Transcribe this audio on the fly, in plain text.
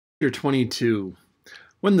Chapter 22.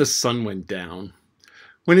 When the sun went down.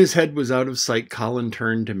 When his head was out of sight, Colin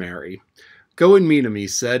turned to Mary. "Go and meet him," he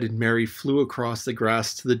said, and Mary flew across the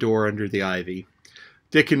grass to the door under the ivy.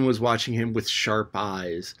 Dickon was watching him with sharp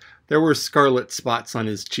eyes. There were scarlet spots on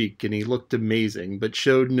his cheek, and he looked amazing, but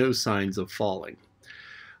showed no signs of falling.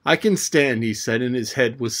 "I can stand," he said, and his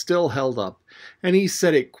head was still held up, and he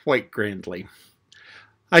said it quite grandly.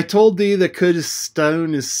 "I told thee that could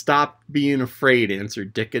stone is stopped being afraid,"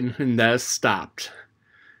 answered Dickon, "and thou's stopped."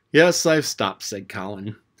 "Yes, I've stopped," said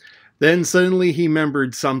Colin. Then suddenly he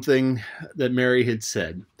remembered something that Mary had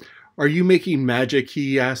said. "Are you making magic?"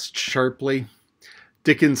 he asked sharply.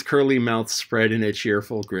 Dickon's curly mouth spread in a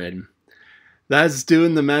cheerful grin. "That's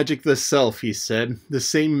doing the magic thyself," he said. "The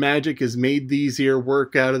same magic as made these here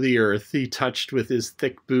work out of the earth." He touched with his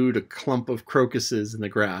thick boot a clump of crocuses in the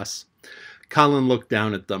grass. Colin looked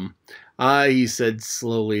down at them. "Ah," he said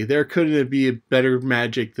slowly, "there couldn't be a better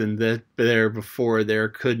magic than that there before, there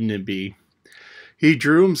couldn't it be." He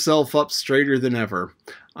drew himself up straighter than ever.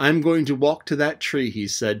 "I'm going to walk to that tree," he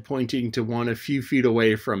said, pointing to one a few feet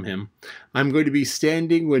away from him. "I'm going to be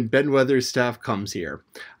standing when Ben Weatherstaff comes here.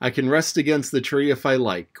 I can rest against the tree if I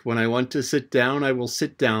like. When I want to sit down, I will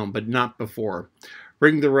sit down, but not before.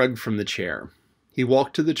 Bring the rug from the chair." He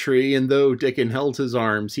walked to the tree, and though Dickon held his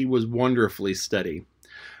arms, he was wonderfully steady.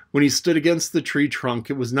 When he stood against the tree trunk,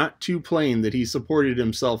 it was not too plain that he supported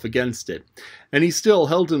himself against it, and he still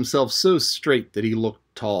held himself so straight that he looked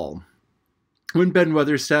tall. When Ben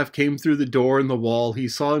Weatherstaff came through the door in the wall, he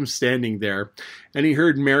saw him standing there, and he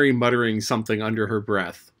heard Mary muttering something under her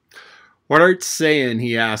breath. "What art saying?"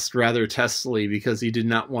 he asked rather testily, because he did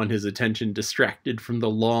not want his attention distracted from the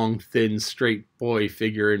long, thin, straight boy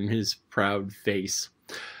figure in his proud face.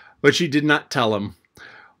 But she did not tell him.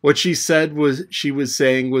 What she was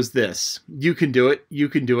saying was this: "You can do it, you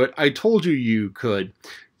can do it. I told you you could.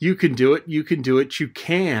 You can do it, you can do it, you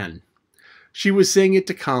can." She was saying it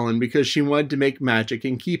to Colin because she wanted to make magic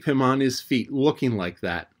and keep him on his feet looking like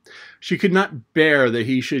that. She could not bear that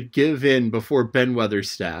he should give in before Ben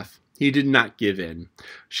Weatherstaff. He did not give in.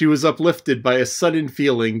 She was uplifted by a sudden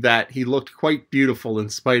feeling that he looked quite beautiful in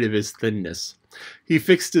spite of his thinness. He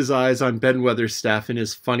fixed his eyes on Ben Weatherstaff in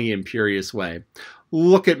his funny, imperious way.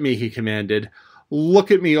 "Look at me," he commanded. "Look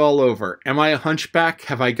at me all over. Am I a hunchback?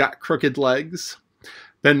 Have I got crooked legs?"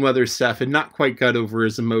 Ben Weatherstaff had not quite got over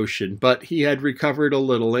his emotion, but he had recovered a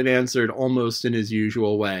little and answered almost in his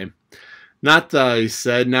usual way. "Not that," he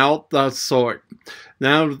said, "now that sort.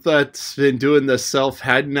 Now that's been doing the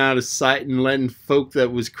self-hadding out of sight and letting folk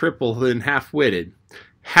that was crippled and half-witted."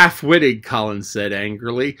 "Half-witted," Colin said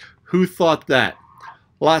angrily. "Who thought that?"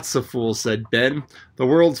 "Lots of fools," said Ben. "The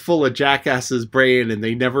world's full of jackasses braying, and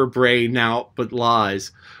they never bray nowt but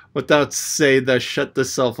lies. What thou'st say thou shut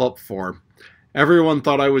thyself up for?" "Everyone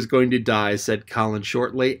thought I was going to die," said Colin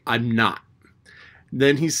shortly. "I'm not."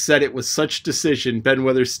 Then he said it with such decision, Ben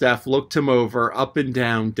Weatherstaff looked him over, up and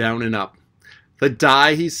down and up. "The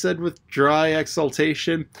die?" he said with dry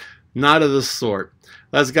exultation. "Not of the sort.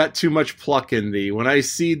 Thou's got too much pluck in thee. When I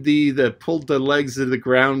seed thee that pulled the legs of the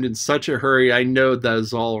ground in such a hurry, I knowed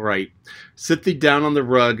thou's all right. Sit thee down on the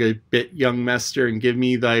rug a bit, young master, and give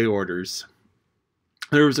me thy orders."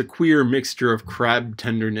 There was a queer mixture of crabbed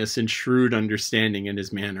tenderness and shrewd understanding in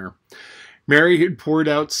his manner. Mary had poured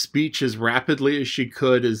out speech as rapidly as she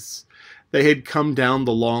could as they had come down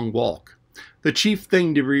the long walk. The chief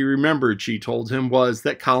thing to be remembered, she told him, was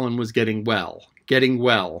that Colin was getting well. Getting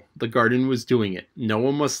well. The garden was doing it. No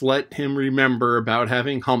one must let him remember about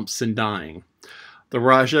having humps and dying. The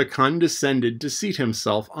Rajah condescended to seat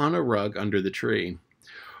himself on a rug under the tree.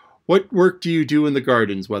 "What work do you do in the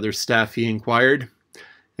gardens, Weatherstaff?" he inquired.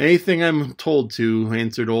 "Anything I'm told to,"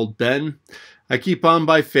 answered old Ben. "I keep on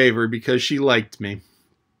by favor because she liked me."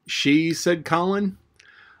 "She?" said Colin.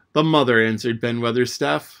 "The mother," answered Ben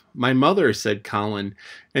Weatherstaff. "My mother," said Colin,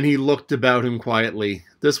 and he looked about him quietly.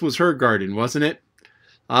 This was her garden, wasn't it?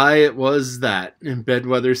 Aye, it was that, and Ben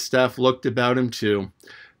Weatherstaff looked about him too.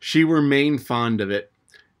 She were main fond of it.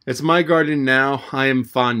 "It's my garden now. I am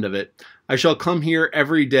fond of it. I shall come here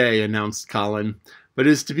every day," announced Colin, "but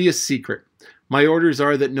it is to be a secret. My orders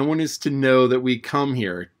are that no one is to know that we come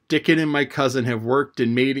here. Dickon and my cousin have worked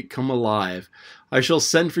and made it come alive. I shall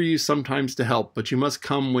send for you sometimes to help, but you must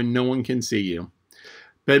come when no one can see you."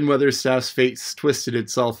 Ben Weatherstaff's face twisted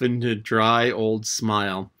itself into a dry old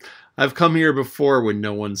smile. "I've come here before when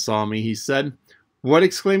no one saw me," he said. "What?"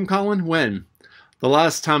 exclaimed Colin. "When?" "The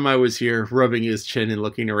last time I was here," rubbing his chin and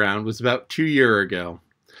looking around, "was about 2 years ago."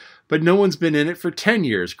 "But no one's been in it for 10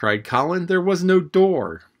 years," cried Colin. "There was no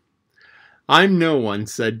door." I'm no one,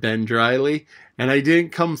 said Ben dryly, and I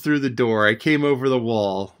didn't come through the door. I came over the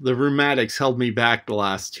wall. The rheumatics held me back the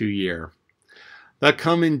last 2 year. That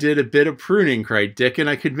come and did a bit of pruning, cried Dick, and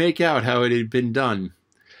I could make out how it had been done.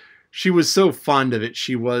 She was so fond of it,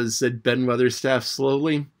 she was, said Ben Weatherstaff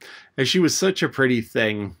slowly, and she was such a pretty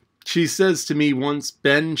thing. She says to me once,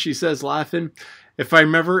 Ben, she says, laughing, if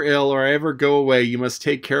I'm ever ill or I ever go away, you must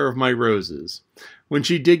take care of my roses. When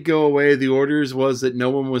she did go away, the orders was that no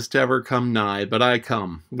one was to ever come nigh, but I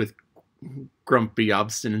come, with grumpy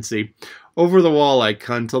obstinacy. Over the wall I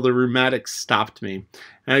come till the rheumatics stopped me,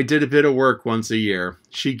 and I did a bit of work once a year.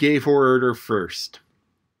 She gave her order first.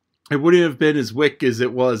 It wouldn't have been as wick as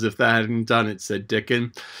it was if that hadn't done it, said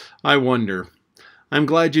Dickon. I wonder. I'm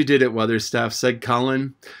glad you did it, Weatherstaff, said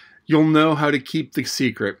Colin. You'll know how to keep the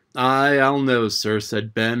secret. Aye, I'll know, sir,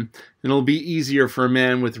 said Ben, and it'll be easier for a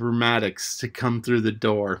man with rheumatics to come through the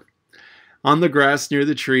door. On the grass near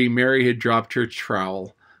the tree, Mary had dropped her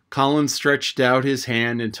trowel. Colin stretched out his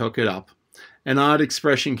hand and took it up. An odd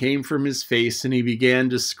expression came from his face, and he began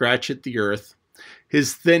to scratch at the earth.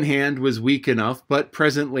 His thin hand was weak enough, but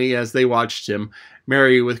presently, as they watched him,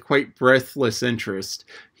 Mary with quite breathless interest,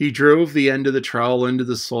 he drove the end of the trowel into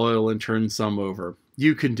the soil and turned some over.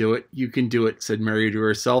 You can do it, said Mary to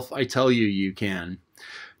herself. I tell you, you can.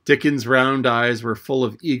 Dickon's round eyes were full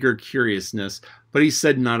of eager curiousness, but he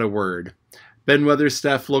said not a word. Ben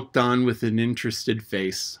Weatherstaff looked on with an interested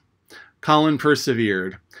face. Colin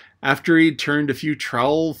persevered. After he'd turned a few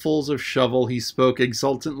trowelfuls of shovel, he spoke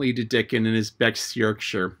exultantly to Dickon in his best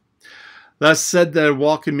Yorkshire. Thus said that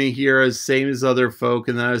walking me here as same as other folk,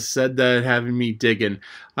 and that said that having me diggin'.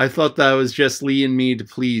 I thought that was just leeing me to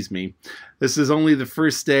please me. This is only the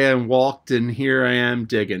first day I walked, and here I am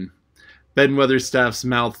diggin'. Ben Weatherstaff's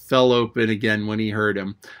mouth fell open again when he heard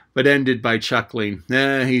him, but ended by chuckling.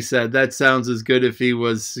 He said, that sounds as good if he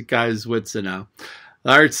was guy's wits enough.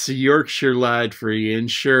 Art's a Yorkshire lad for ye, and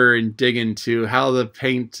sure, and diggin' too. How the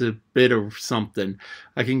paint a bit of something.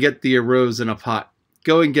 I can get thee a rose in a pot.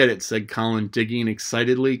 Go and get it, said Colin, digging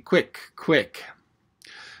excitedly. Quick, quick.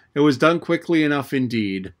 It was done quickly enough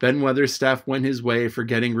indeed. Ben Weatherstaff went his way,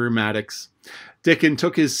 forgetting rheumatics. Dickon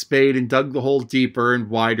took his spade and dug the hole deeper and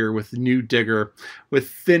wider with a new digger with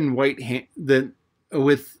thin white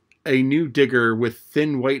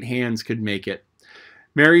hands could make it.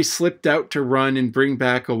 Mary slipped out to run and bring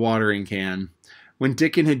back a watering can. When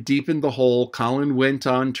Dickon had deepened the hole, Colin went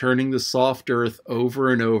on turning the soft earth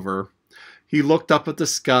over and over. He looked up at the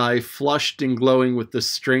sky, flushed and glowing with the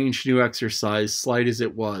strange new exercise, slight as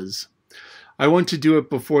it was. I want to do it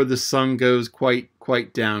before the sun goes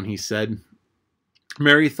quite down, he said.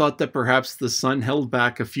 Mary thought that perhaps the sun held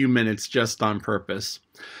back a few minutes just on purpose.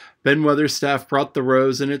 Ben Weatherstaff brought the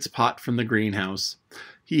rose in its pot from the greenhouse.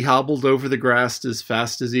 He hobbled over the grass as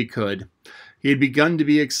fast as he could. He had begun to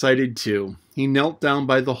be excited too. He knelt down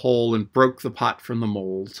by the hole and broke the pot from the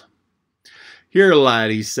mold. Here,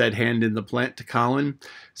 lad, he said, handing the plant to Colin.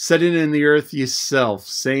 Set it in the earth yourself,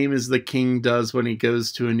 same as the king does when he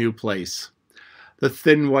goes to a new place. The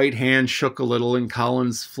thin white hand shook a little, and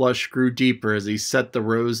Colin's flush grew deeper as he set the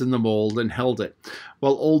rose in the mold and held it,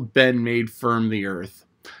 while old Ben made firm the earth.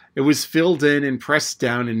 It was filled in and pressed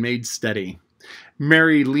down and made steady.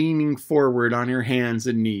 Mary leaning forward on her hands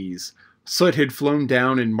and knees. Soot had flown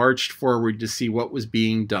down and marched forward to see what was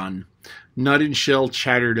being done. Nut and Shell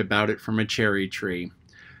chattered about it from a cherry tree.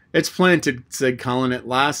 It's planted, said Colin at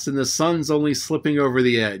last, and the sun's only slipping over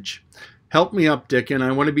the edge. Help me up, Dickon.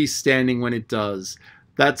 I want to be standing when it does.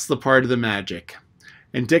 That's the part of the magic.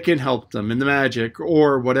 And Dickon helped him, and the magic,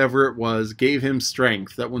 or whatever it was, gave him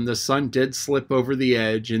strength that when the sun did slip over the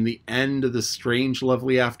edge in the end of the strange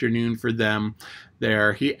lovely afternoon for them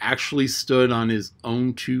there, he actually stood on his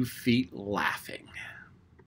own 2 feet laughing.